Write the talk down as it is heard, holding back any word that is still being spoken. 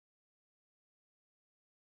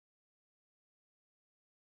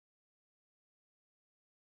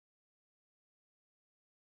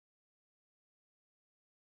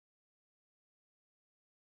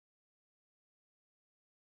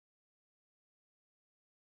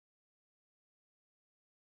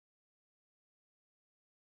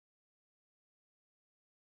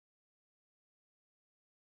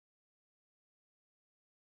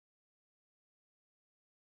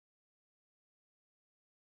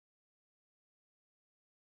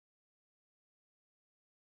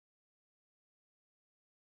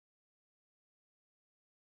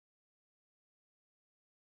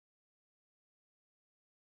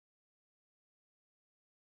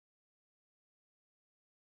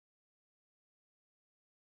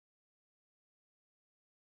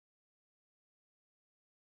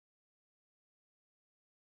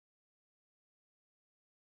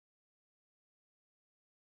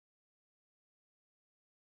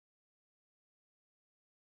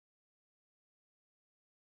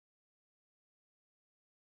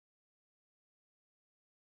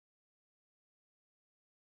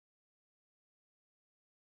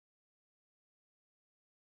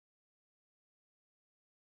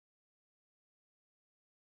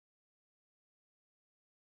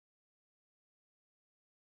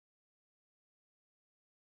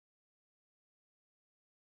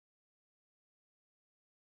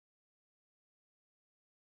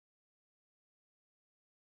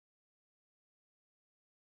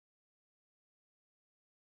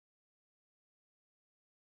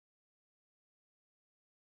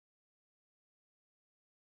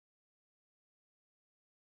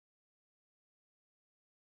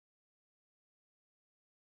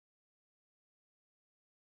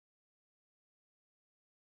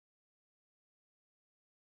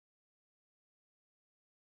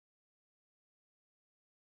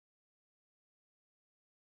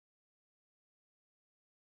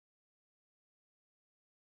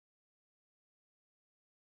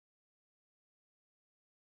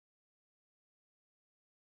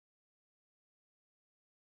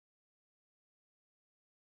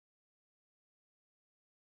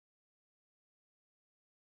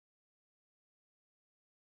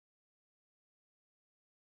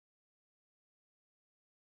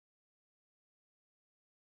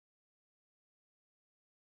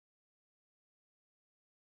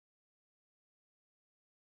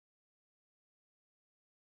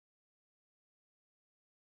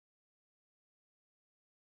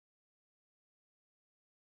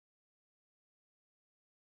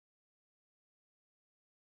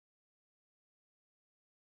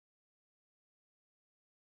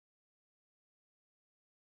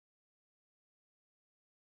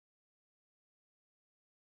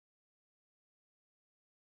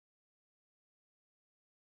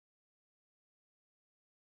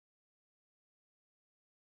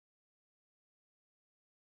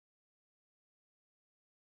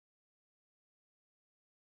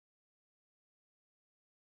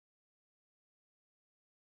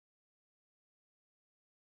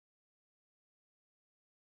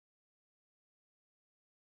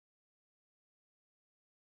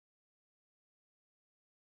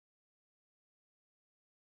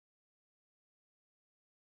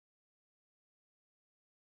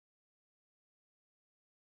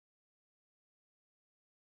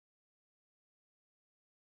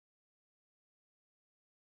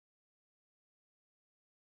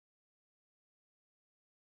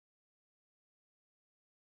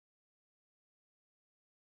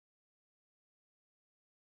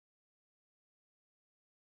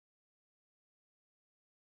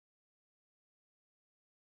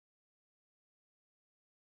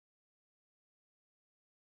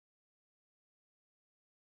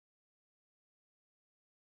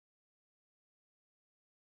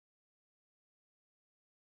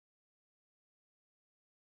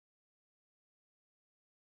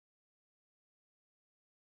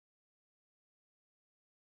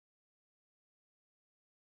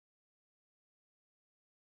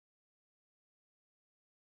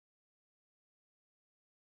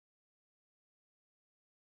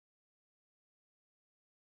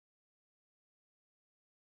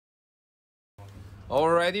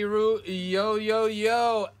Alrighty, Roo.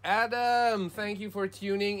 Yo. Adam, thank you for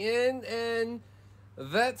tuning in. And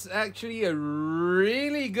that's actually a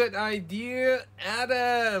really good idea,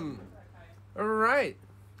 Adam. Alright,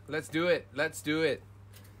 let's do it. Let's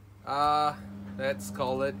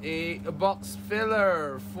call it a box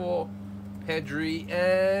filler for Pedri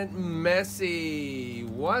and Messi.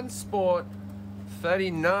 One sport,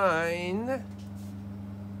 39.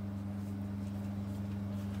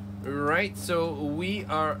 Right, so we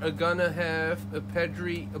are gonna have a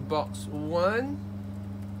Pedri box 1,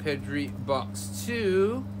 Pedri box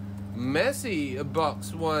 2, Messi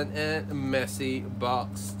box 1, and Messi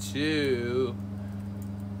box 2.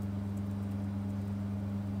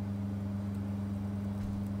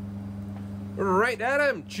 Right,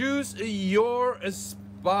 Adam, choose your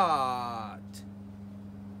spot.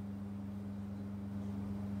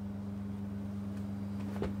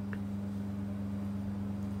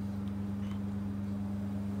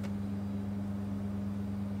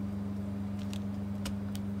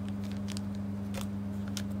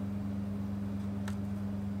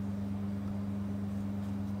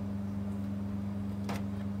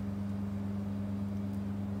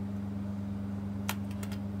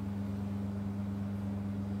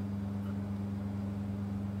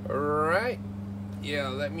 Alright, yeah,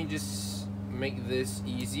 let me just make this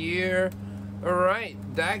easier. Alright,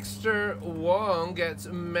 Dexter Wong gets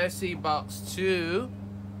Messi box 2.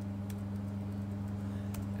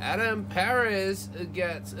 Adam Paris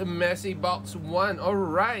gets Messi box 1.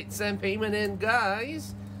 Alright, send payment in,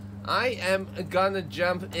 guys. I am gonna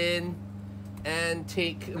jump in and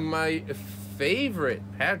take my favorite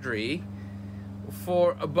Pedri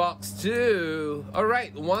for a box 2.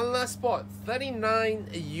 Alright, one last spot, 39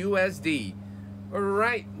 USD.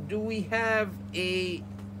 Alright, do we have a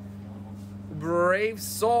brave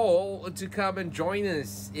soul to come and join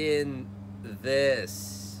us in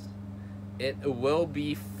this? It will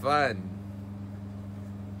be fun.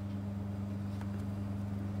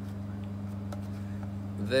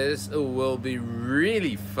 This will be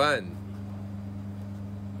really fun.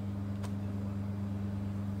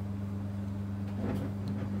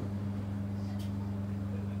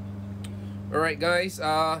 Alright, guys,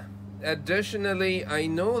 additionally, I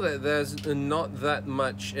know that there's not that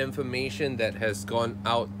much information that has gone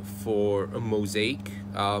out for Mosaic.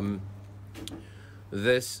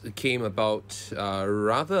 This came about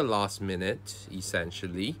rather last minute,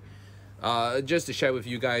 essentially. Just to share with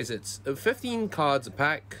you guys, it's 15 cards a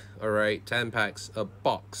pack, alright, 10 packs a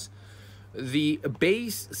box. The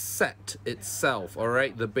base set itself,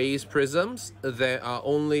 alright, the base prisms, there are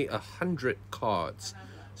only 100 cards.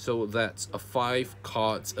 So that's 5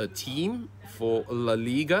 cards a team for La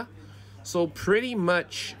Liga. So pretty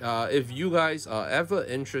much, if you guys are ever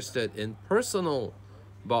interested in personal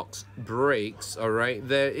box breaks, alright,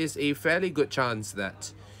 there is a fairly good chance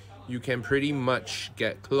that you can pretty much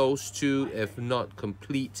get close to, if not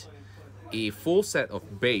complete, a full set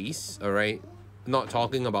of base, alright. Not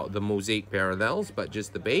talking about the Mosaic parallels, but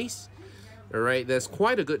just the base. Alright, there's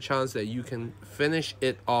quite a good chance that you can finish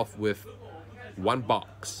it off with one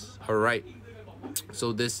box. Alright,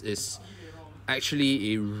 so this is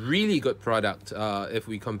actually a really good product if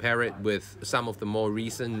we compare it with some of the more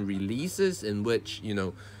recent releases, in which, you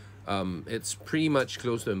know, it's pretty much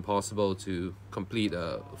close to impossible to complete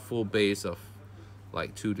a full base of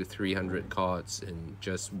like 200 to 300 cards in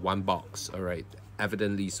just one box. Alright,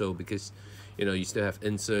 evidently so, because, you know, you still have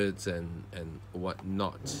inserts and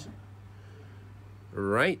whatnot.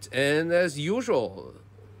 Right, and as usual,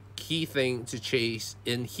 key thing to chase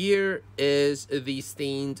in here is the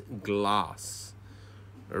stained glass.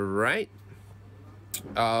 Right,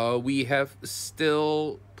 we have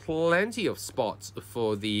still plenty of spots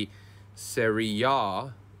for the Serie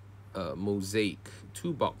A Mosaic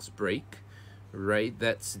 2-box break. Right,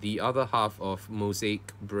 that's the other half of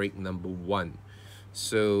Mosaic break number 1.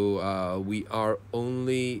 So we are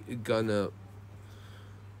only gonna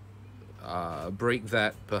break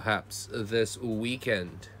that perhaps this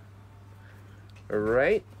weekend.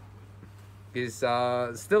 Alright,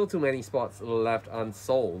 because still too many spots left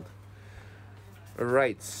unsold.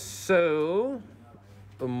 Alright, so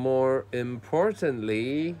more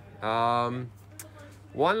importantly, one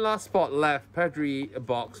last spot left, Pedri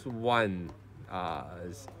box 1.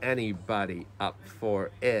 Is anybody up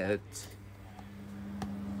for it?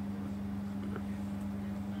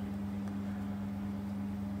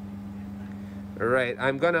 Alright,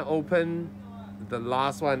 I'm gonna open the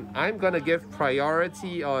last one. I'm gonna give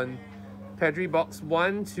priority on Pedri box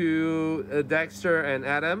 1 to Dexter and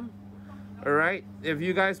Adam. Alright, if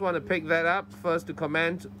you guys want to pick that up, first to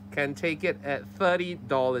comment can take it at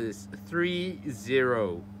 $30.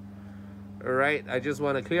 30. All right, I just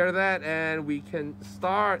want to clear that and we can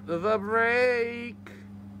start the break.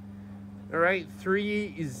 All right,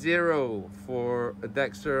 30 for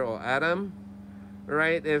Dexter or Adam. All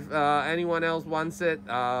right, if anyone else wants it,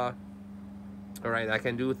 all right, I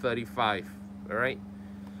can do 35. All right.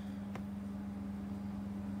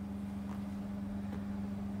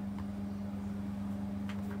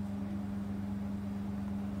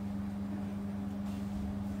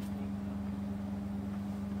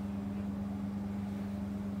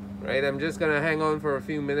 Right, I'm just gonna hang on for a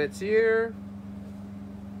few minutes here.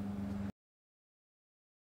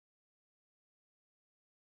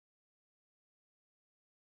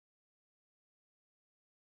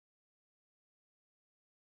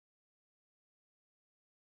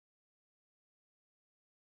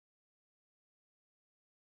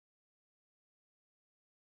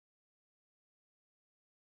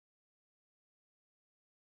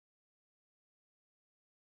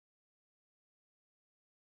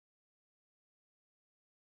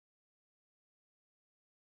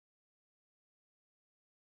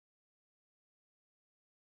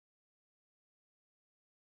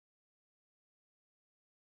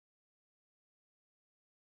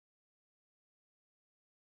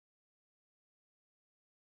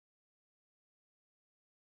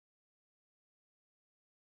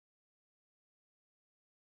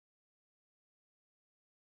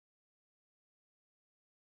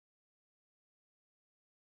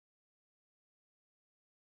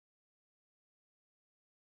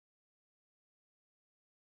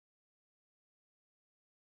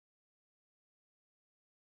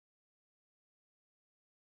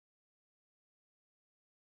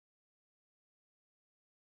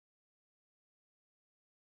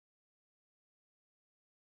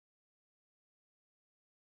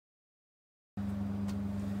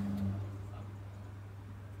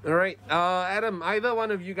 All right, Adam, either one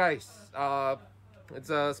of you guys, it's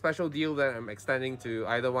a special deal that I'm extending to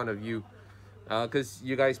either one of you, because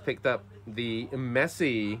you guys picked up the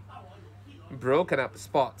messy, broken up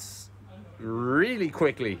spots really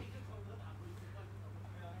quickly.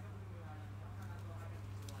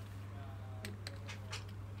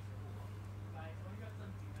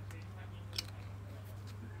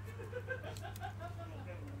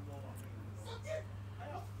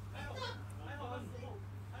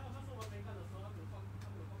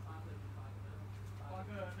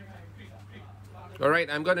 All right,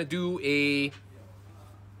 I'm gonna do a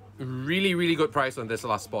really good price on this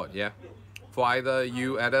last spot, yeah, for either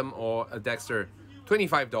you, Adam, or Dexter.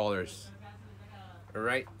 $25. All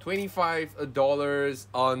right, $25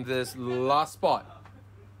 on this last spot.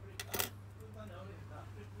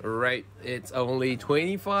 All right, it's only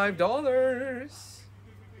 $25.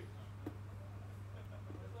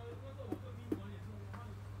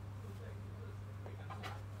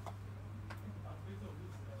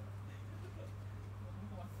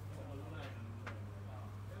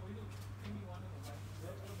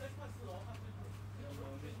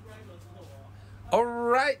 All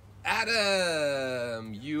right,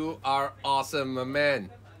 Adam, you are awesome, my man.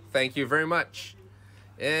 Thank you very much.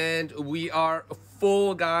 And we are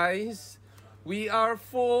full, guys. We are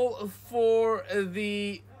full for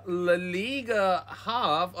the La Liga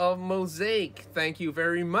half of Mosaic. Thank you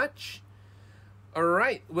very much. All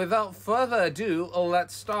right, without further ado,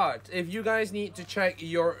 let's start. If you guys need to check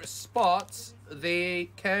your spots, they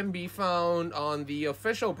can be found on the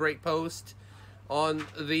official break post on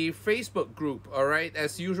the Facebook group. All right,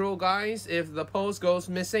 as usual, guys, if the post goes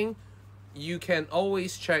missing, you can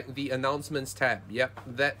always check the announcements tab. Yep,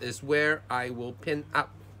 that is where I will pin up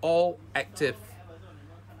all active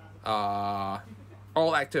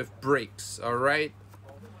breaks. All right.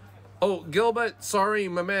 Oh, Gilbert, sorry,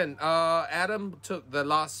 my man. Adam took the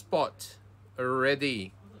last spot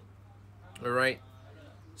already. All right.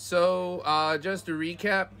 So, just to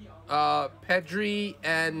recap, Pedri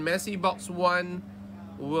and Messi box 1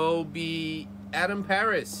 will be Adam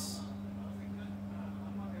Paris.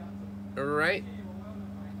 All right.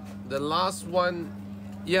 The last one,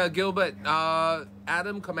 yeah, Gilbert.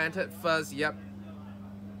 Adam commented first. Yep.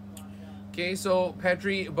 Okay, so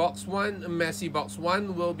Pedri box 1, Messi box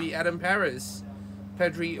 1 will be Adam Paris.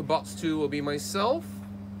 Pedri box 2 will be myself.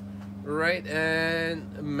 Right, and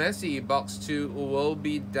Messi box 2 will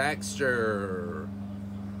be Dexter.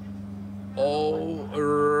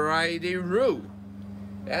 Alrighty-roo.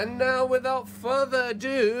 And now, without further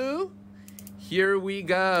ado, here we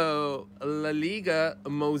go. La Liga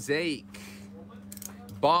Mosaic.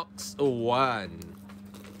 Box 1.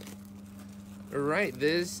 Alright,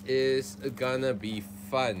 this is gonna be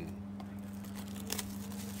fun.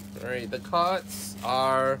 Alright, the cards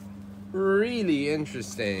are really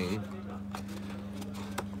interesting.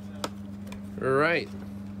 Alright.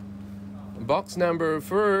 Box number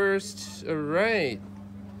first. Alright.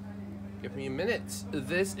 Give me a minute.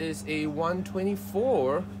 This is a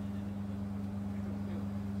 124.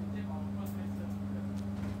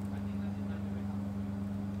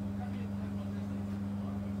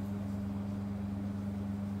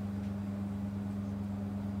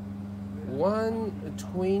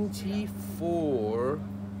 $124.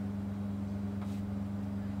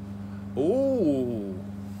 Oh,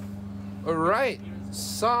 all right.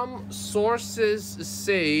 Some sources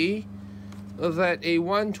say that a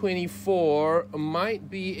 124 might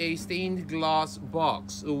be a stained glass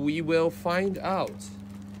box. We will find out.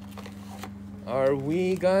 Are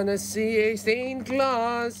we gonna see a stained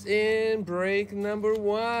glass in break number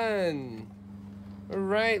 1? All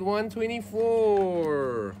right,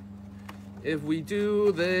 124. If we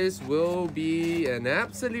do, this will be an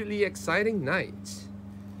absolutely exciting night.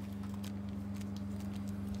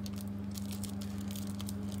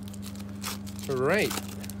 Alright.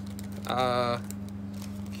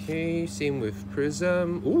 Okay, same with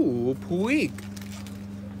Prism. Ooh, Puig.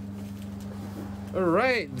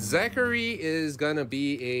 Alright, Zachary is gonna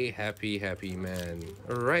be a happy man.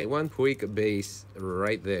 Alright, 1 Puig base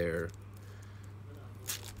right there.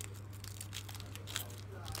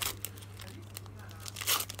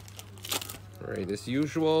 Alright, as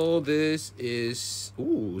usual, this is,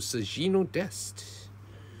 ooh, Sagino Dest.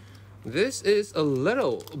 This is a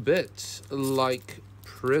little bit like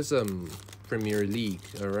Prism Premier League,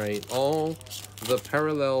 alright? All the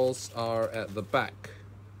parallels are at the back.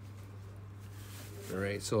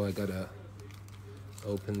 Alright, so I gotta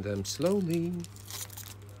open them slowly.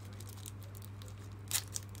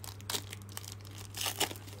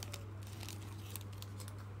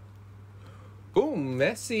 Boom,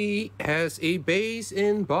 Messi has a base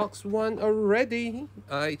in box 1 already.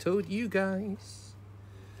 I told you guys.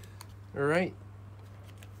 Alright.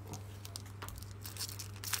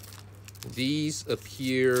 These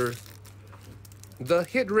appear... The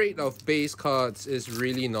hit rate of base cards is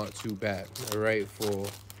really not too bad, alright, for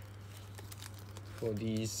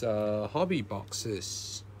these hobby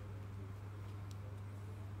boxes.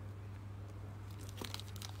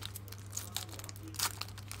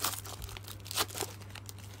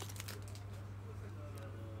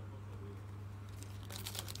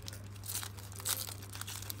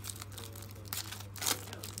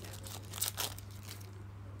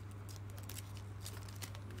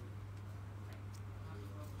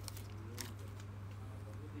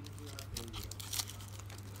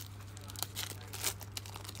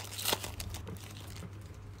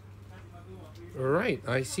 Alright,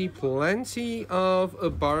 I see plenty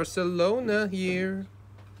of Barcelona here.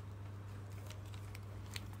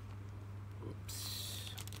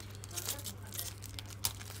 Oops.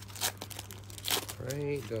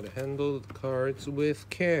 Right, gotta handle the cards with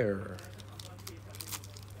care.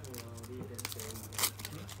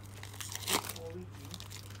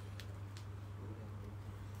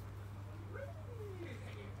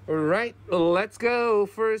 Alright, let's go.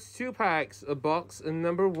 First 2 packs, box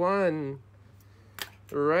number 1.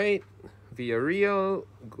 Right, Villarreal,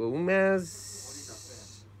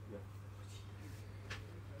 Gomez.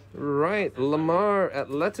 Right, Lamar,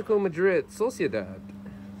 Atletico Madrid, Sociedad,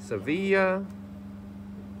 Sevilla,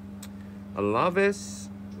 Alaves,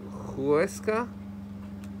 Huesca.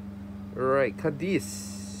 Right,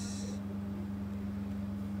 Cadiz.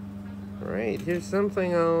 Right, here's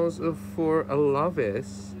something else for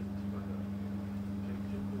Alaves.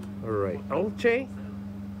 Alright, Elche.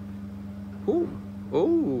 Ooh.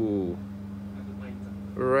 Oh,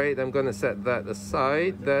 right, I'm gonna set that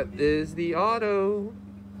aside. That is the auto.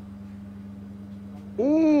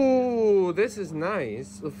 Ooh, this is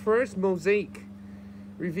nice. The first Mosaic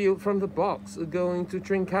revealed from the box going to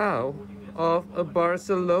Trincao of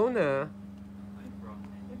Barcelona.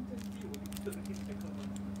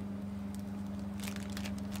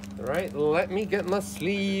 All right, let me get my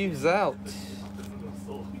sleeves out.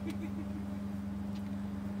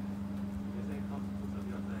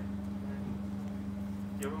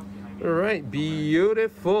 Alright,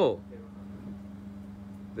 beautiful.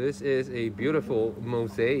 This is a beautiful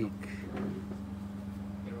Mosaic.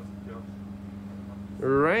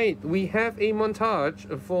 Right, we have a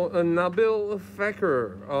montage for Nabil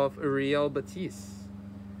Fekir of Real Betis.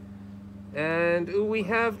 And we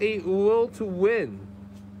have a will to win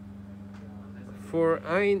for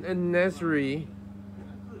Ain Nasri.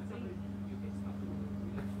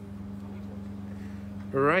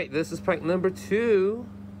 Alright, this is pack number 2.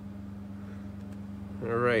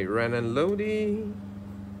 Alright, Renan Lodi.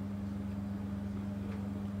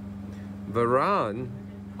 Varane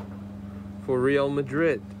for Real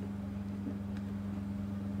Madrid.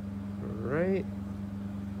 All right.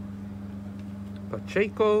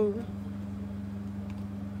 Pacheco.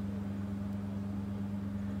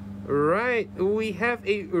 All right. We have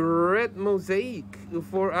a red mosaic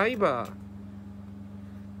for Aiba.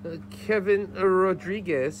 Kevin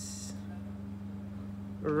Rodriguez.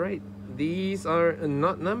 All right. These are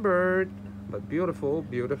not numbered, but beautiful,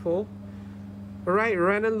 beautiful. All right,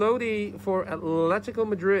 Renan Lodi for Atletico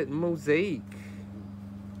Madrid, mosaic.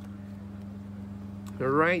 All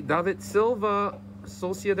right, David Silva,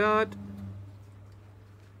 Sociedad,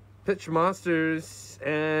 Pitchmasters,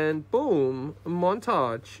 and boom,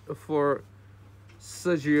 montage for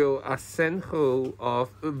Sergio Asenjo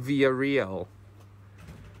of Villarreal.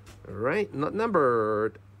 All right, not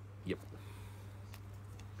numbered. Yep.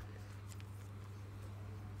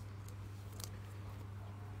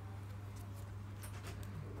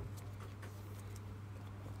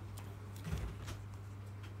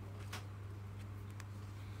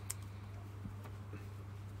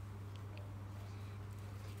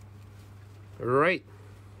 All right,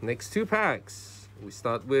 next two packs. We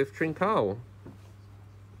start with Trincao,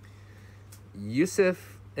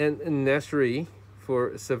 Yusuf and Nesri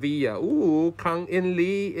for Sevilla. Ooh, Kang In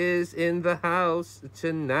Lee is in the house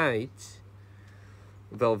tonight.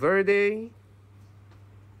 Valverde.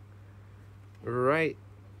 All right,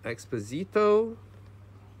 Exposito.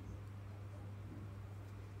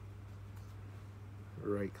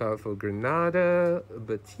 Right card for Granada,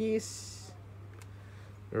 Batiste.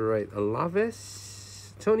 All right,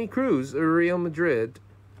 Alaves, Tony Cruz, Real Madrid.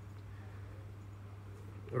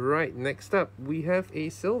 All right, next up we have a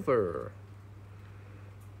silver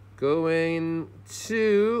going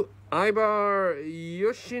to Ibar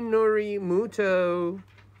Yoshinori Muto.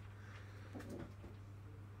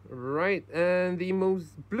 All right, and the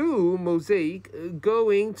blue mosaic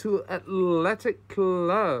going to Athletic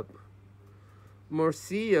Club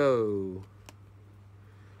Morcillo.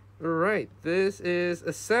 All right, this is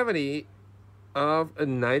a 70 of a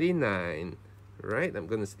 99. All right, I'm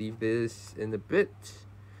gonna sleeve this in a bit.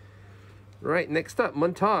 Right, next up,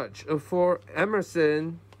 montage for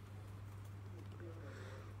Emerson.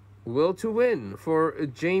 Will to win for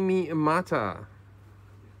Jamie Mata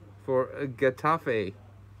for Getafe.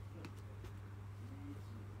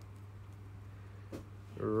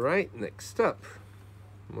 All right, next up,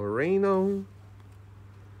 Moreno.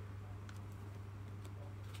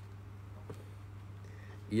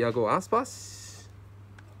 Iago Aspas.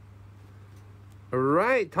 All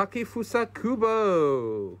right, Takefusa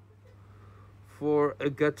Kubo for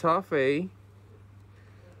Getafe.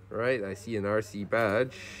 All right, I see an RC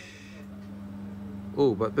badge.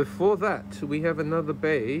 Oh, but before that, we have another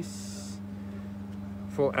base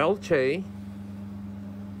for Elche.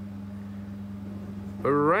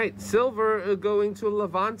 All right, silver going to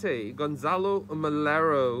Levante, Gonzalo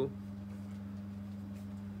Malero.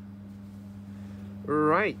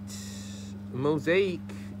 Right, mosaic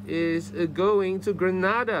is going to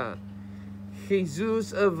Granada,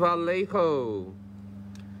 Jesus Vallejo.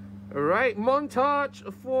 All right,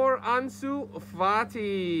 montage for Ansu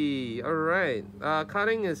Fati. All right,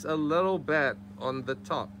 cutting is a little bad on the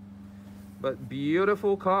top, but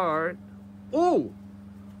beautiful card. Oh,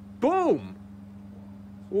 boom.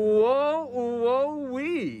 Whoa, whoa,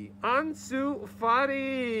 wee. Ansu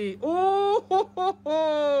Fati. Oh, ho, ho,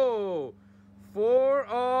 ho. 4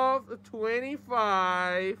 of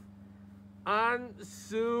 25.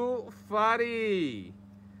 Ansu Fati.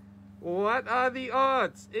 What are the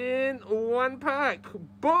odds in one pack?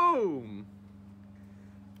 Boom.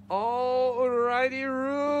 Alrighty,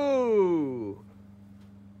 Roo.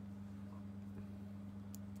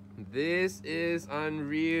 This is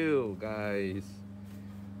unreal, guys.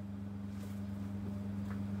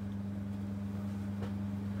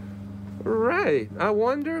 Right, I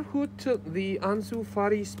wonder who took the Ansu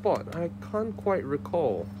Fati spot. I can't quite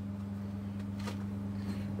recall.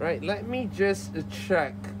 Right, let me just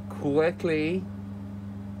check quickly.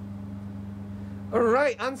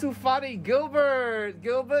 Alright, Ansu Fati,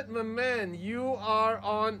 Gilbert, my man, you are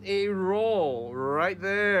on a roll right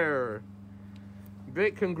there.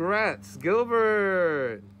 Big congrats,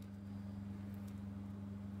 Gilbert.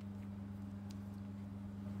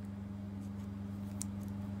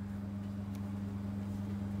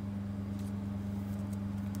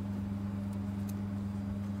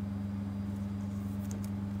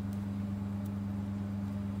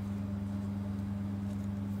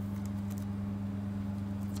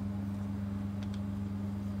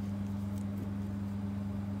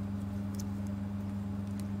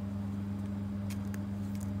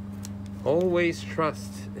 Always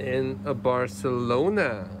trust in a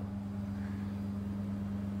Barcelona.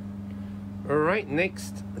 Alright,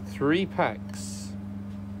 next 3 packs.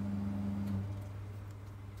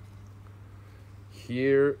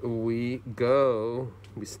 Here we go.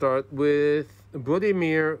 We start with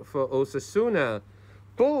Budimir for Osasuna.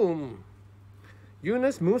 Boom!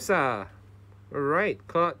 Yunus Musa. Alright,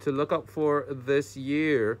 card to look up for this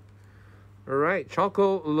year. Alright,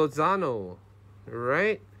 Choco Lozano.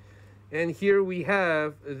 Alright. And here we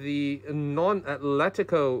have the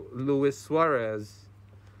non-Atletico Luis Suarez.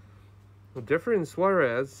 Different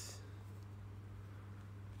Suarez.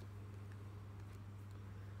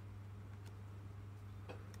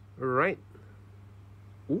 Alright.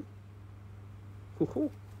 Ooh. Ho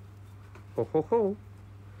ho. Ho ho ho.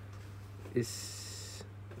 Is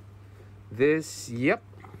this, yep.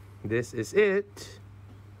 This is it.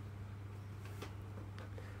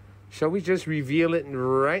 Shall we just reveal it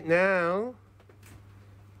right now?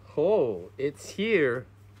 Oh, it's here.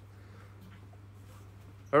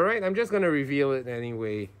 Alright, I'm just going to reveal it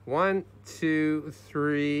anyway. 1, 2,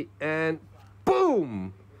 3, and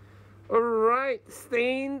boom! Alright,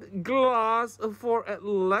 stained glass for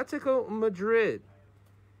Atletico Madrid.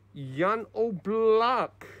 Jan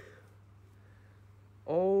Oblak.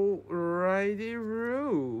 Alrighty-roo.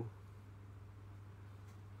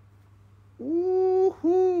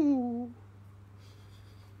 Woohoo!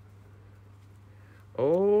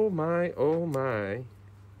 Oh my, oh my.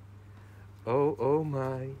 Oh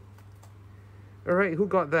my. Alright, who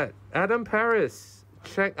got that? Adam Paris.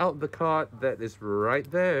 Check out the card that is right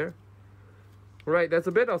there. Right, there's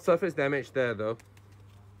a bit of surface damage there though.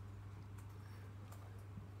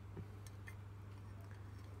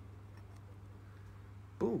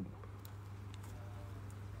 Boom.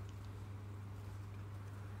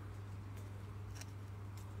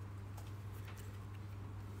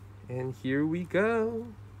 And here we go.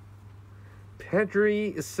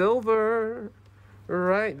 Pedri Silver.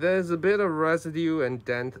 Right, there's a bit of residue and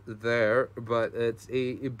dent there, but it's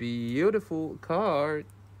a beautiful card.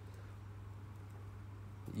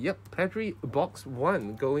 Yep, Pedri box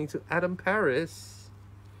 1 going to Adam Paris.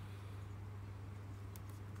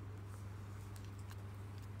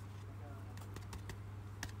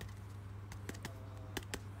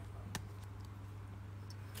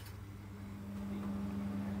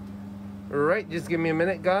 Alright, just give me a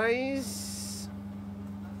minute, guys.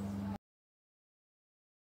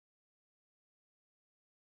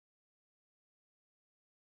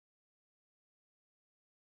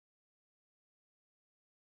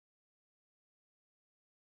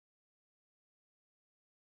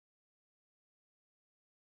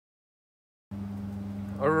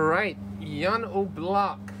 Alright, Jan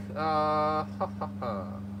Oblak. I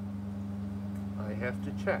have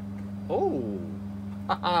to check. Oh,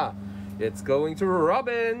 haha. It's going to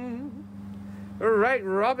Robin. Alright,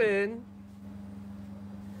 Robin.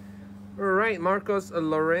 Alright, Marcos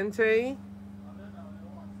Llorente.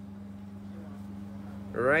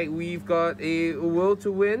 Alright, we've got a will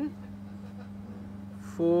to win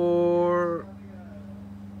for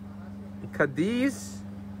Cadiz.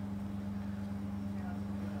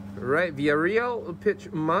 Alright, Villarreal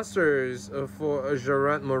pitch masters for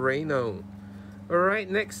Gerard Moreno.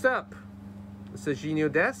 Alright, next up,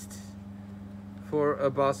 Serginho Dest for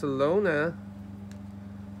Barcelona.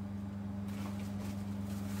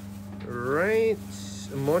 Right,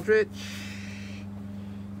 Modric,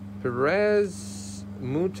 Perez,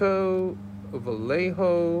 Muto,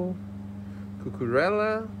 Vallejo,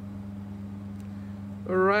 Cucurella.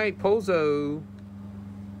 Alright, Pozo.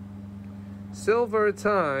 Silver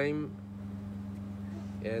time.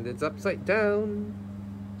 And it's upside down.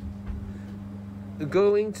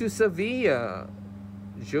 Going to Sevilla,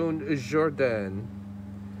 Joan Jordan.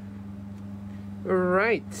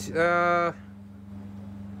 Alright,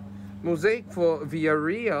 Mosaic for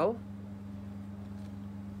Villarreal.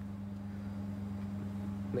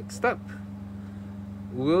 Next up,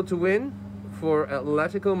 will to win for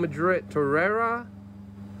Atletico Madrid, Torreira.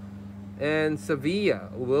 And Sevilla,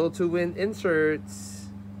 will to win inserts.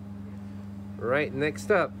 Right,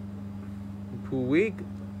 next up, Puig,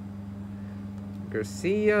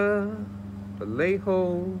 Garcia,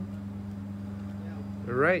 Vallejo.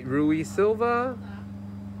 Right, Rui Silva,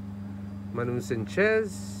 Manu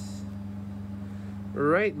Sanchez.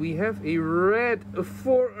 Right, we have a red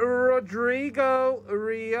for Rodrigo,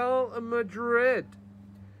 Real Madrid.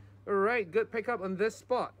 Alright, good pickup on this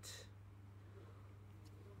spot.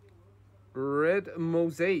 Red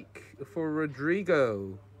Mosaic for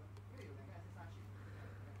Rodrigo.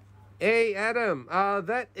 Hey Adam,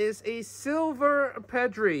 that is a silver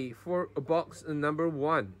Pedri for box number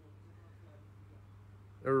 1.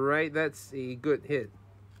 All right, that's a good hit.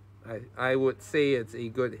 I would say it's a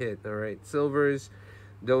good hit. All right, silvers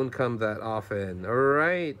don't come that often. All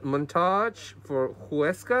right, montage for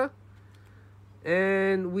Huesca.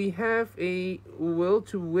 And we have a will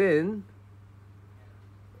to win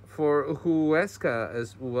for Huesca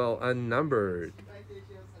as well, unnumbered.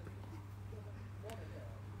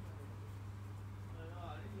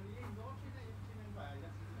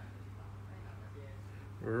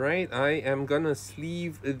 Right, I am gonna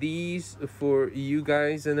sleeve these for you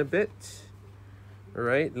guys in a bit.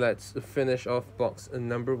 Alright, let's finish off box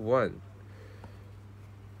number 1.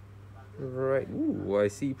 Right, ooh, I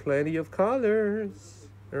see plenty of colors.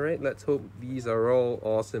 Alright, let's hope these are all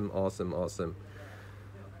awesome.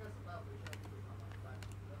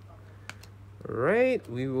 Alright,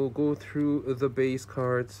 we will go through the base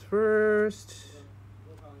cards first.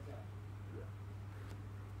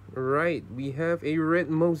 Right, we have a red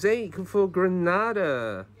Mosaic for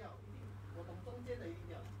Granada.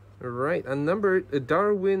 Right, unnumbered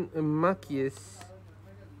Darwin Macias.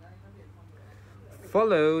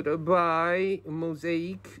 Followed by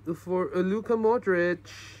Mosaic for Luka Modric.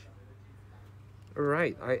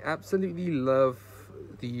 Right, I absolutely love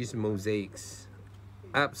these mosaics.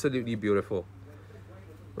 Absolutely beautiful.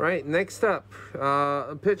 Right, next up,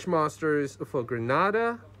 Pitch Masters for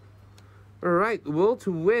Granada. Alright, will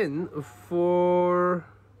to win for...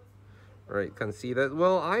 Alright, can see that.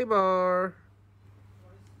 Well, Ibar.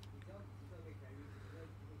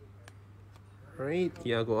 Alright,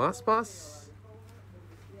 Thiago Aspas.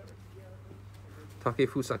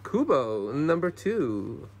 Takefusa Kubo, number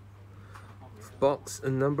 2. Box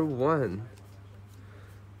number 1.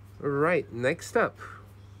 Alright, next up.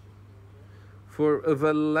 For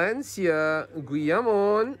Valencia,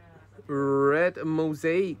 Guillamon, red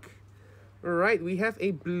mosaic. Alright, we have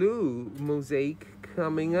a blue mosaic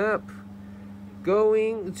coming up.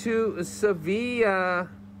 Going to Sevilla,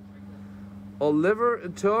 Oliver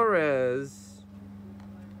Torres.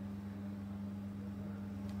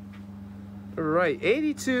 Alright,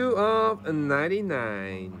 82 of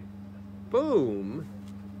 99. Boom.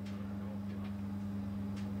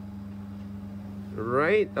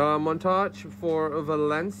 Right, montage for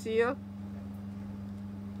Valencia.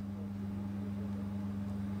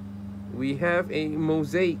 We have a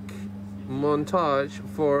mosaic montage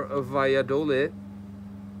for Valladolid.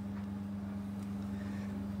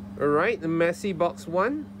 Alright, Messi box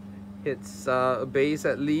 1. It's base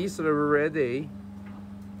at least already.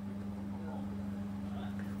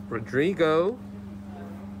 Rodrigo.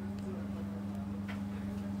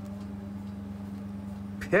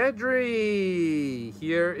 Pedri.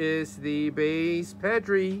 Here is the base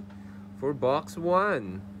Pedri for box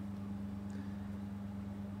 1.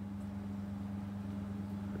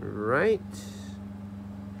 Right.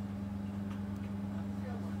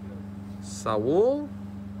 Saul.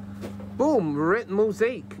 Boom, red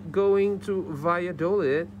mosaic going to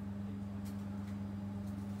Valladolid.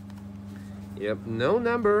 Yep, no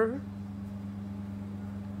number.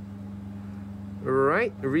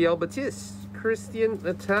 Right, Real Betis. Christian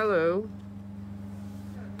Tello.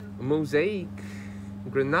 Mosaic.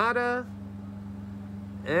 Granada.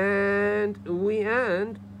 And we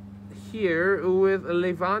end here with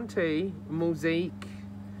Levante mosaic.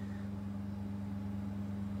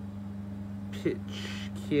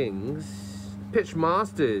 Pitch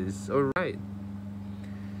Masters. All right.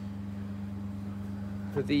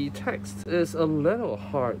 The text is a little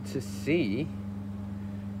hard to see.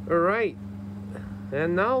 All right.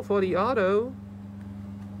 And now for the auto.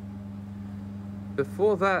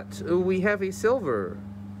 Before that, we have a silver.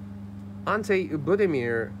 Ante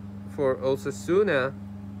Budimir for Osasuna.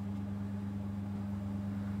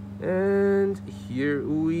 And here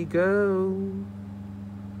we go.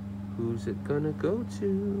 Who's it gonna go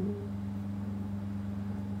to?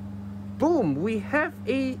 Boom! We have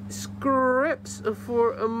a script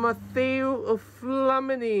for Matteo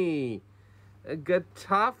Flamini.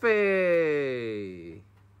 Getafe.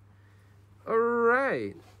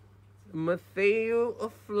 Alright.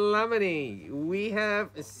 Matteo Flamini. We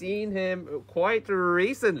have seen him quite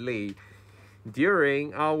recently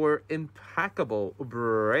during our impeccable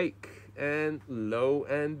break. And lo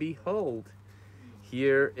and behold,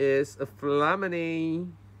 here is a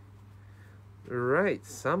Flamini. Right,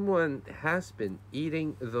 someone has been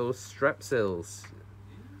eating those strepsils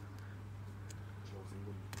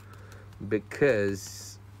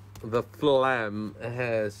because the phlegm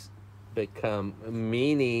has become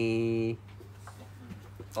meanie.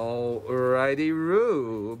 Alrighty,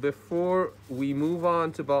 Roo. Before we move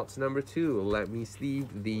on to box number 2, let me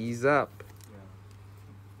sleeve these up.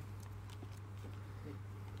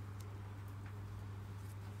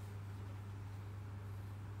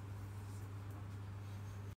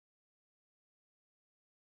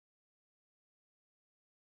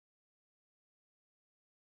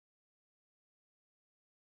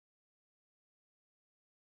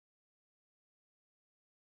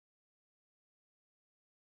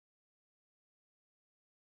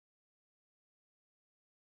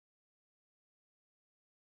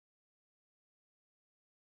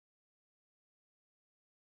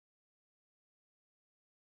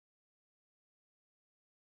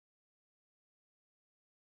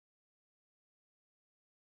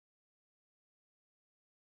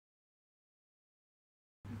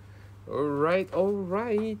 Alright,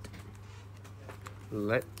 alright.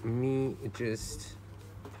 Let me just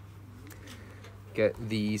get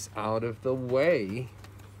these out of the way.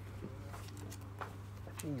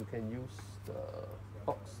 I think you can use the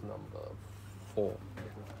box number 4.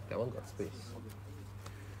 That one got space.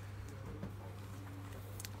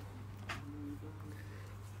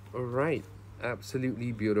 Alright,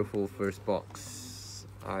 absolutely beautiful first box.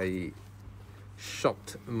 I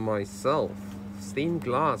shocked myself. Stained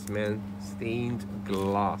glass, man. Stained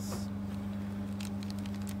glass.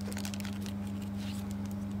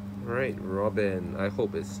 Right, Robin. I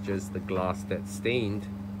hope it's just the glass that's stained.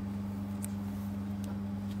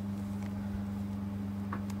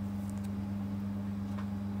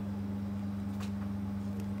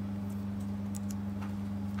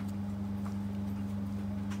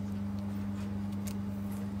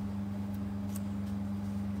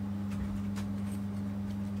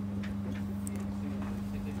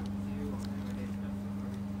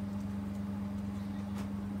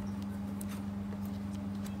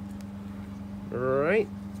 Alright,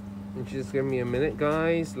 just give me a minute,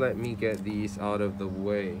 guys. Let me get these out of the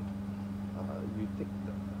way. You take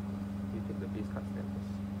the base card stamp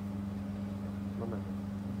first. Mama.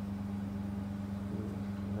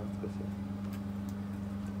 Let's go.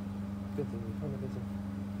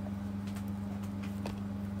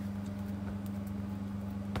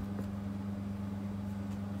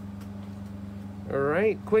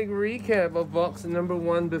 Alright, quick recap of box number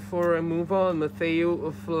 1 before I move on.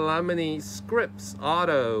 Matteo Flamini Scripps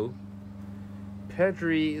Auto.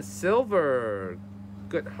 Pedri Silver.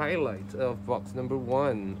 Good highlight of box number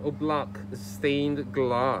 1. Oblak Stained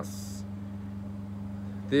Glass.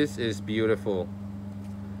 This is beautiful.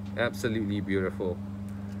 Absolutely beautiful.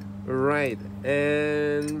 Right,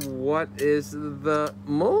 and what is the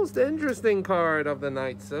most interesting card of the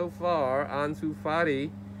night so far? Ansu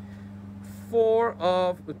Fati. 4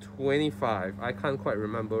 of 25. I can't quite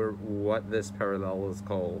remember what this parallel is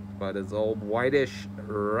called, but it's all whitish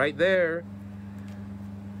right there.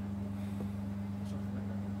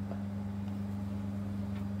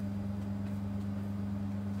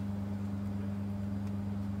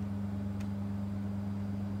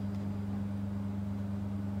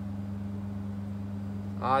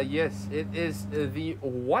 Yes, it is the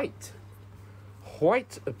white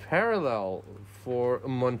parallel for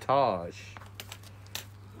montage.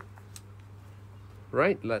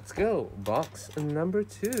 Right, let's go. Box number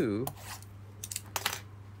 2.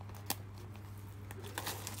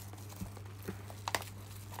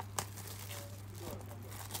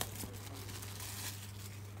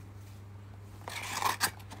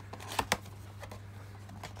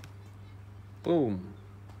 Boom.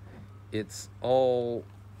 It's all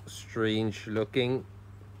strange looking.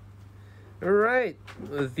 Alright,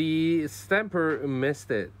 the stamper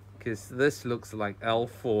missed it because this looks like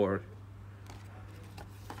L4.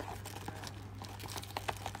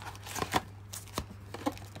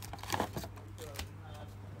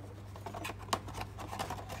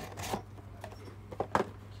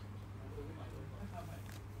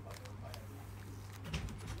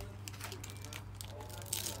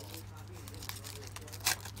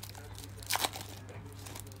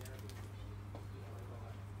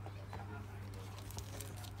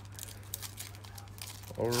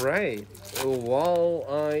 Alright, while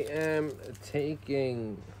I am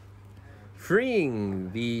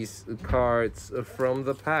freeing these cards from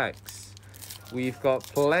the packs, we've got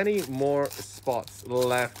plenty more spots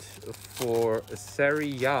left for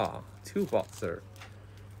Serie A 2-boxer.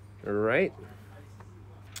 Alright,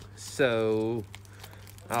 so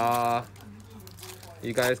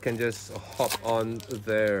you guys can just hop on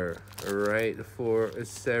there, right, for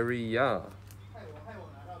Serie A.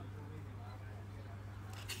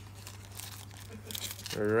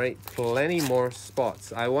 Alright, plenty more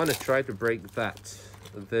spots. I want to try to break that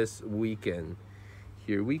this weekend.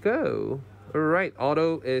 Here we go. Alright,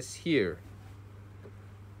 auto is here.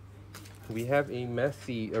 We have a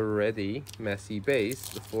Messi already. Messi base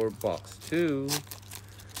for box 2.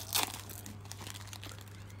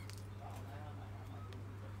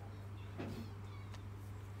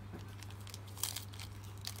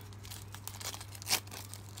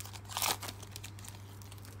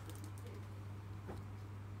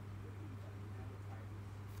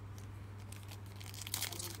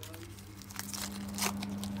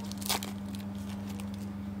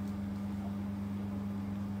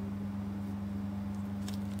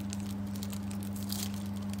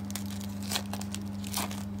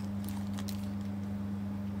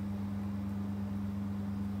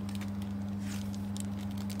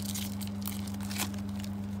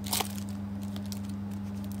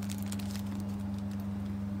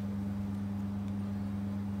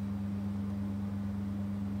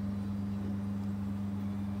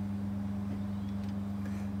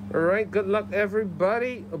 All right, good luck,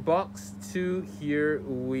 everybody. Box 2, here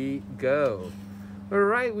we go. All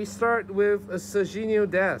right, we start with a Serginho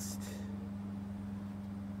Dest.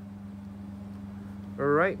 All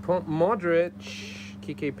right, Modric,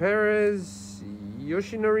 Kike Perez,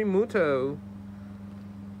 Yoshinori Muto.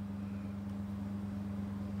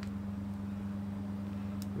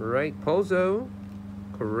 All right, Pozo,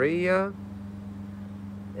 Correa.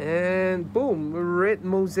 And boom, red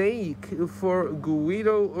Mosaic for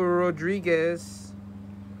Guido Rodriguez.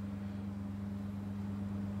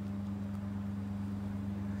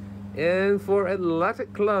 And for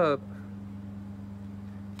Athletic Club,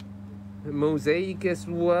 Mosaic as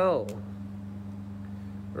well.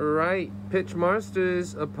 Right, Pitch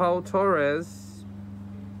Masters, Paul Torres.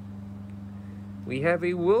 We have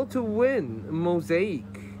a Will to Win Mosaic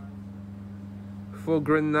for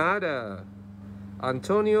Granada,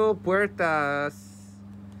 Antonio Puertas.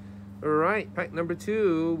 Alright, pack number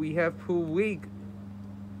 2, we have Puig.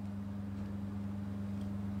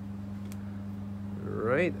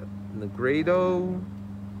 Alright, Negredo,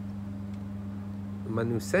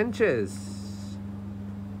 Manu Sanchez.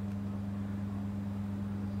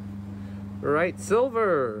 Alright,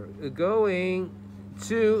 silver going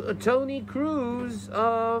to Tony Cruz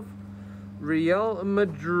of Real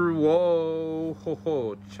Madrid. Whoa, ho,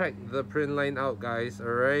 ho. Check the print line out, guys.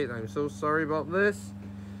 Alright, I'm so sorry about this,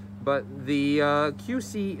 but the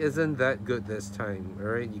QC isn't that good this time.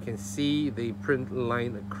 Alright, you can see the print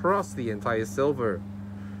line across the entire silver.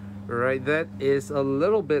 Alright, that is a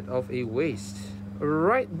little bit of a waste.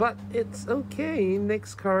 Alright, but it's okay.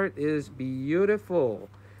 Next card is beautiful.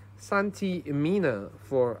 Santi Mina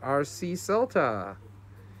for RC Celta.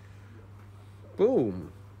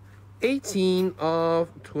 Boom. 18 of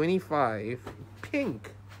 25,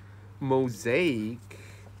 pink Mosaic.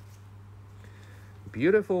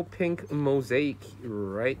 Beautiful pink Mosaic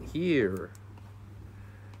right here.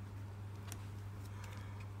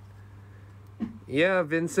 Yeah,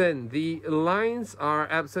 Vincent, the lines are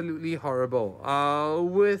absolutely horrible.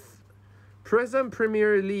 With Prism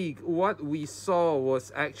Premier League, what we saw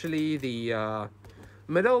was actually the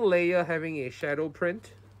middle layer having a shadow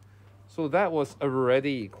print. So that was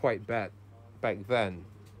already quite bad back then,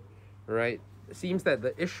 right? It seems that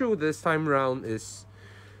the issue this time around is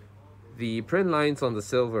the print lines on the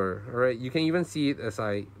silver. All right, you can even see it as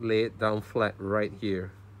I lay it down flat right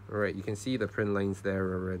here. All right, you can see the print lines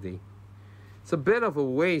there already. It's a bit of a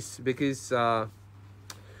waste because, you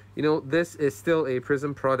know, this is still a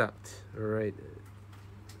Prism product. All right,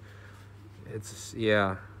 it's,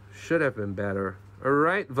 yeah, should have been better. All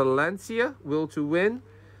right, Valencia, Will to Win.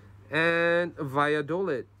 And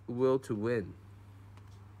Valladolid, Will to Win.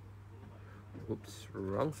 Oops,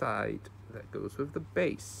 wrong side. That goes with the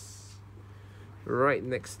base. Right,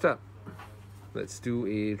 next up, let's do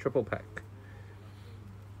a triple pack.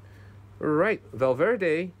 Right,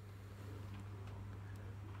 Valverde.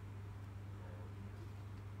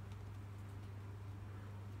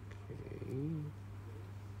 Okay.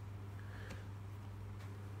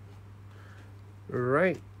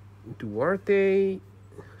 Right, Duarte.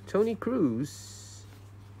 Tony Cruz.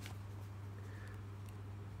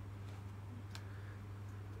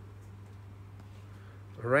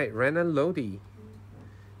 All right, Renan Lodi.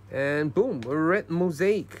 And boom, a red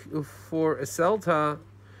Mosaic for Celta,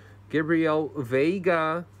 Gabriel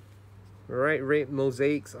Veiga. All right, red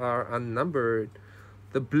Mosaics are unnumbered.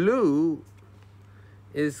 The blue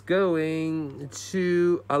is going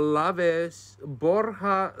to Alaves,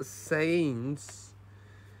 Borja Sainz.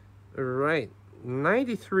 All right.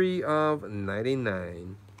 93 of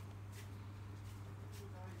 99.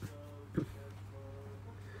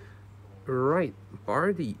 Right,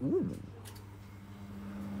 Bardi. Ooh.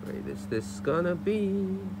 Right, is this gonna be?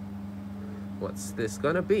 What's this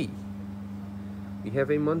gonna be? We have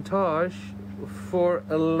a montage for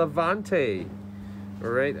Levante.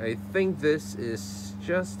 Alright, I think this is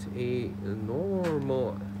just a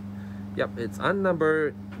normal. Yep, it's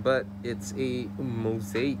unnumbered, but it's a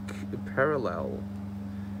Mosaic parallel.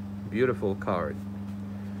 Beautiful card.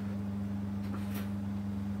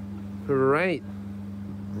 Right.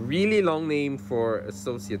 Really long name for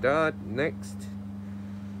Sociedad. Next.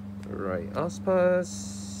 Right,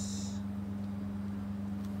 Aspas.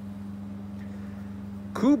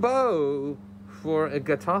 Kubo for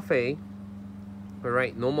Getafe.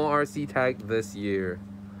 Alright, no more RC tag this year.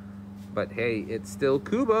 But hey, it's still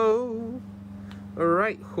Kubo.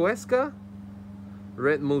 Alright, Huesca.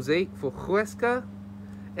 Red Mosaic for Huesca.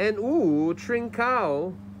 And ooh,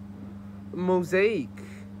 Trincao Mosaic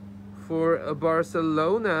for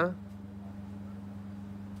Barcelona.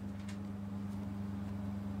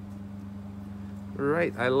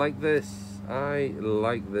 Right, I like this. I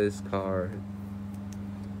like this card.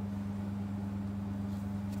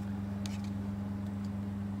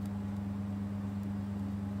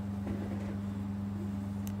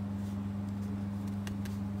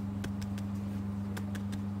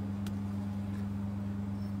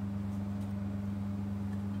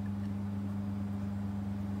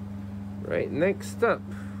 Right, next up,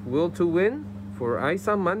 Will to Win for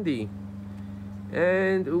Isa Mandi.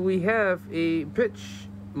 And we have a Pitch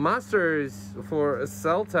Masters for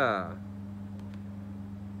Celta.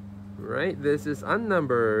 Right, this is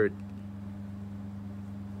unnumbered.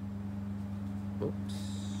 Oops,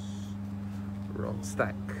 wrong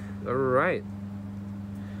stack. All right,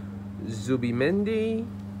 Zubimendi.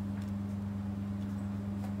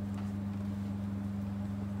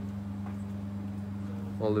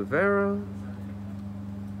 Oliveira.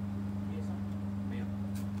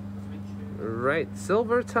 Right,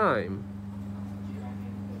 silver time.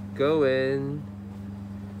 Going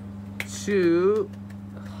to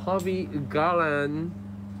Javi Galan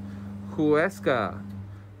Huesca.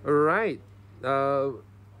 Right,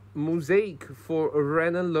 Mosaic for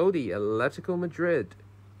Renan Lodi, Atletico Madrid.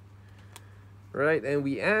 Right, and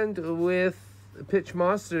we end with Pitch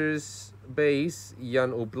Masters base,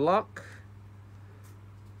 Jan Oblak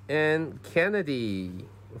and Kennedy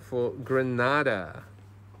for Granada.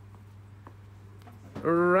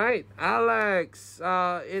 Right, Alex,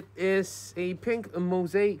 it is a pink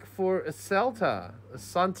mosaic for Celta,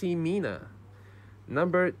 Santi Mina,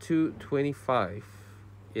 number 225.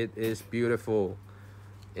 It is beautiful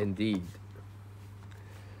indeed.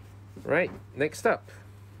 Right, next up,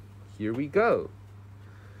 here we go.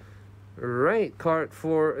 Right, card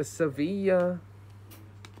for Sevilla.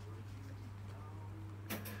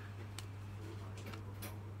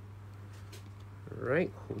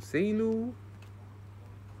 Right, Joselu.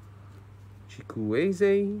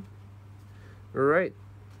 Chikwueze. Right,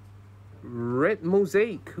 red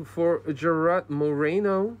mosaic for Gerard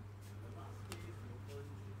Moreno.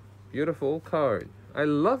 Beautiful card. I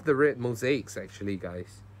love the red mosaics actually,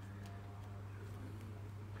 guys.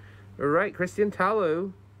 Alright, Christian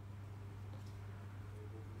Tallo.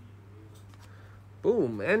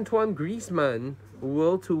 Boom, Antoine Griezmann,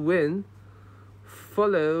 Will to Win,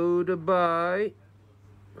 followed by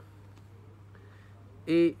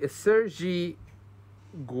a Sergi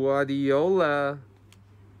Guardiola,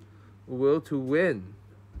 Will to Win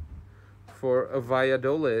for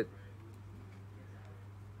Valladolid.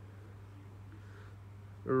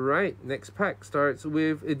 Right, next pack starts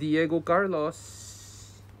with Diego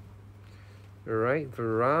Carlos. Right,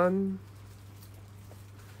 Varane.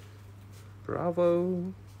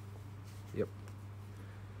 Bravo. Yep.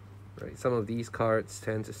 Right, some of these cards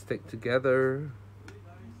tend to stick together.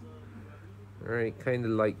 Alright, kind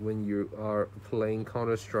of like when you are playing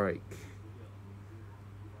Counter-Strike.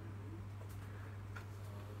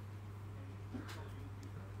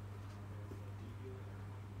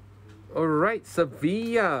 Alright,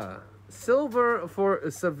 Sevilla. Silver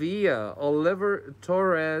for Sevilla, Oliver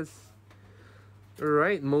Torres.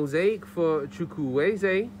 Alright, mosaic for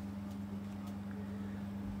Chukwueze.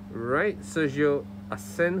 Right, Sergio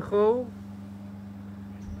Asenjo.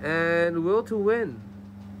 And Will to Win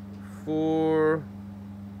for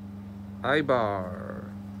Ibar.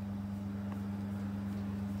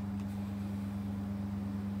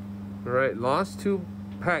 Alright, last two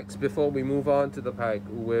packs before we move on to the pack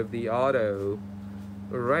with the auto.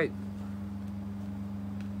 Alright.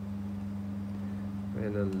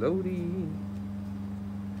 Renan Lodi.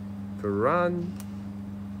 Varane.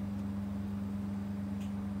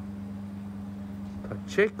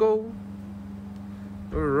 Pacheco.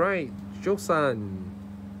 Alright, Josan.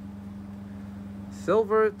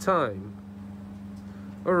 Silver time.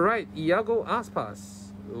 Alright, Iago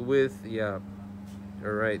Aspas with, yeah.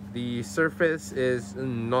 Alright, the surface is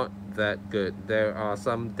not that good. There are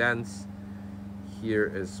some dents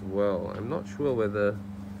here as well. I'm not sure whether,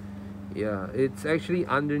 yeah, it's actually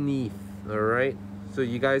underneath. Alright, so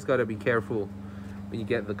you guys gotta be careful when you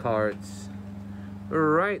get the cards.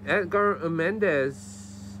 Alright, Edgar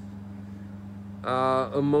Mendez.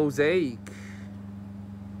 A mosaic.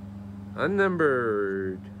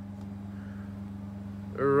 Unnumbered.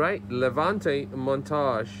 Alright, Levante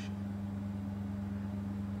montage.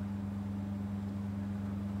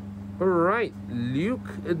 Alright,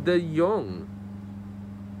 Luke de Jong.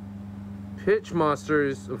 Pitch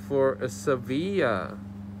Masters for Sevilla.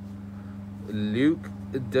 Luke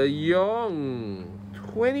de Jong.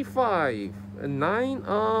 25. 9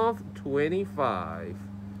 of 25.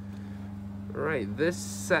 Right, this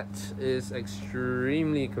set is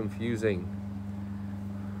extremely confusing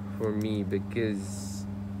for me because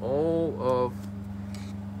all of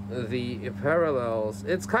the parallels,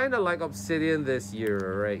 it's kind of like Obsidian this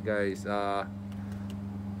year, right guys?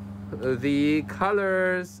 The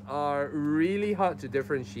colors are really hard to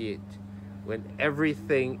differentiate when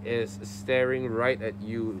everything is staring right at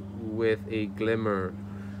you with a glimmer.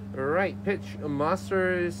 All right, pitch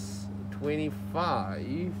Masters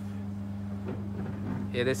 25.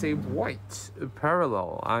 It is a white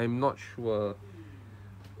parallel. I'm not sure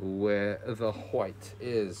where the white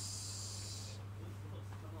is.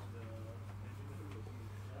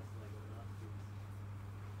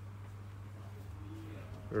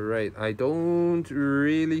 Right, I don't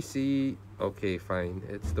really see. Okay, fine.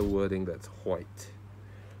 It's the wording that's white.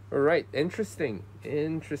 All right, interesting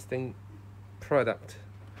product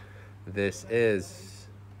this is.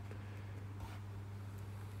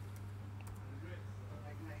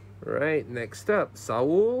 Right, next up,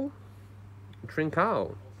 Saul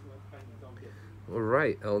Trincao. All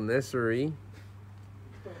right, El Nesri,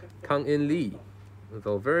 Kang In Lee,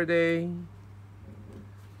 Valverde,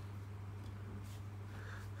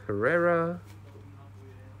 Herrera,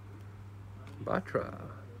 Batra,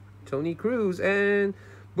 Tony Cruz, and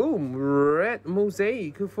boom, red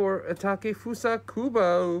Mosaic for Takefusa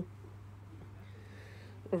Kubo.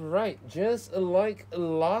 Right, just like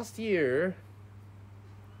last year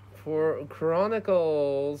for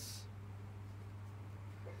Chronicles,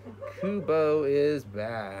 Kubo is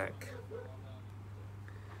back.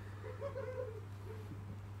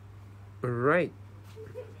 Right,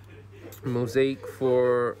 Mosaic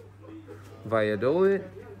for Valladolid.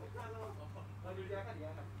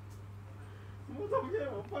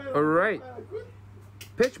 All right,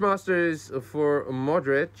 Pitchmasters for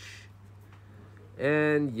Modric,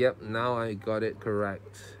 and yep, now I got it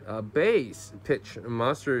correct. Base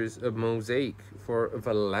Pitchmasters of Mosaic for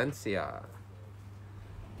Valencia.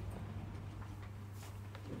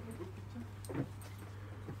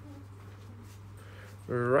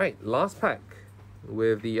 All right, last pack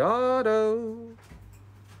with the auto.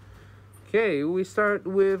 Okay, we start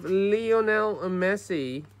with Lionel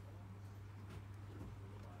Messi.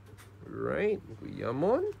 Right,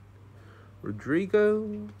 Guillamon,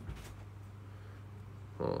 Rodrigo.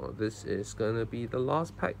 Oh, this is gonna be the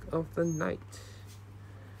last pack of the night.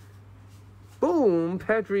 Boom,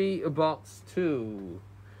 Pedri box 2.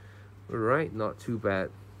 Right, not too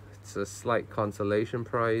bad. It's a slight consolation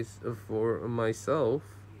prize for myself.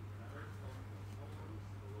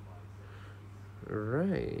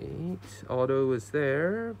 Right, auto is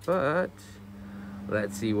there, but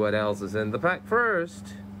let's see what else is in the pack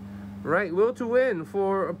first. Right, will to win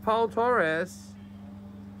for Paul Torres.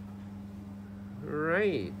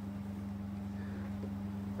 Right,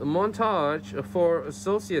 a montage for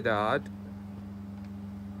Sociedad.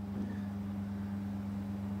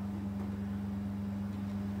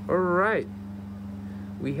 All right,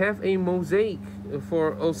 we have a mosaic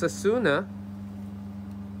for Osasuna.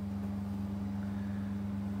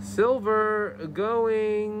 Silver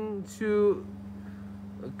going to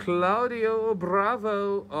Claudio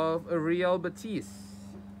Bravo of Real Betis.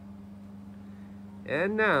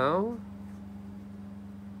 And now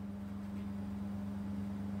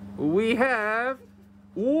we have,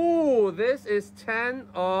 ooh, this is 10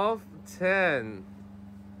 of 10.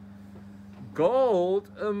 Gold,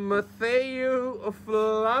 Matthew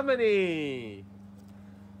Flamini.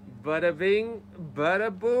 Bada bing,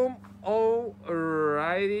 bada boom,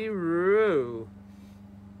 alrighty roo.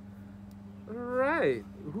 Alright,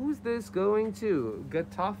 who's this going to?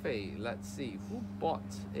 Getafe. Let's see, who bought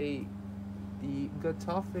the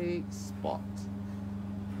Getafe spot?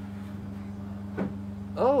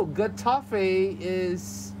 Oh, Getafe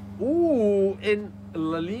is, ooh, in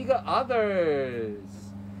La Liga Others.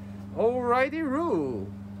 Alrighty roo.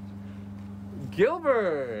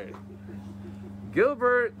 Gilbert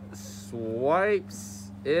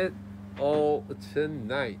swipes it all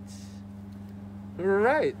tonight.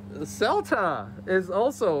 Right, Celta is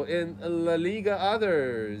also in La Liga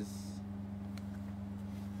Others.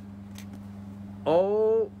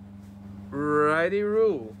 Alrighty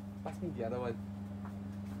roo. Pass me the other one.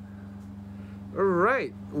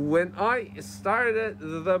 Alright, when I started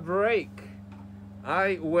the break,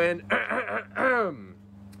 I went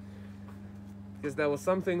because there was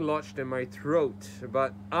something lodged in my throat.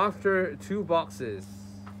 But after 2 boxes,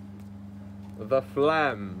 the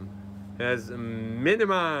phlegm has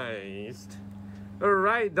minimized.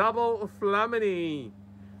 Alright, double Flamini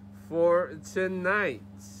for tonight.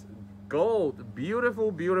 Gold,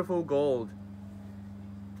 beautiful, beautiful gold.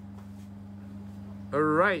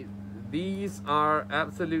 Alright, these are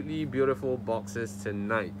absolutely beautiful boxes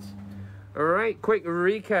tonight. All right, quick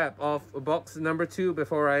recap of box number 2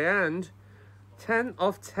 before I end. 10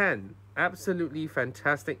 of 10. Absolutely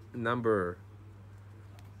fantastic number.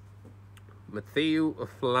 Matthew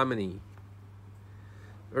Flamini.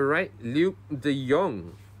 All right, Luke de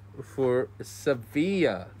Jong for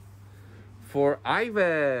Sevilla. For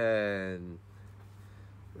Ivan.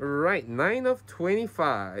 All right, 9 of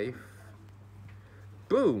 25.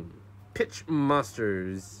 Boom. Pitch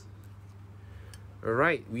Masters. All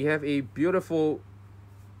right, we have a beautiful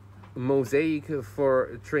mosaic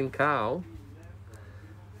for Trincao.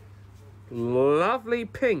 Lovely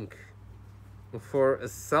pink for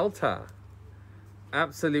Celta.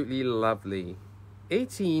 Absolutely lovely.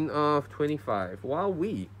 18 of 25. Wow,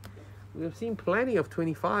 we have seen plenty of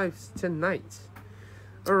 25s tonight.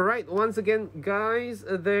 All right, once again, guys,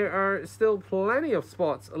 there are still plenty of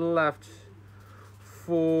spots left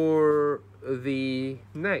for the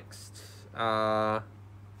next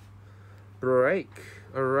break.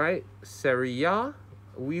 All right, Serie A,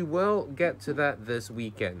 we will get to that this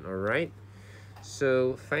weekend. All right,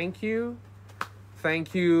 so thank you.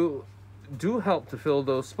 Do help to fill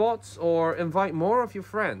those spots or invite more of your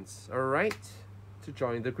friends, all right, to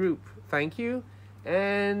join the group. Thank you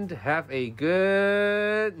and have a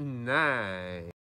good night.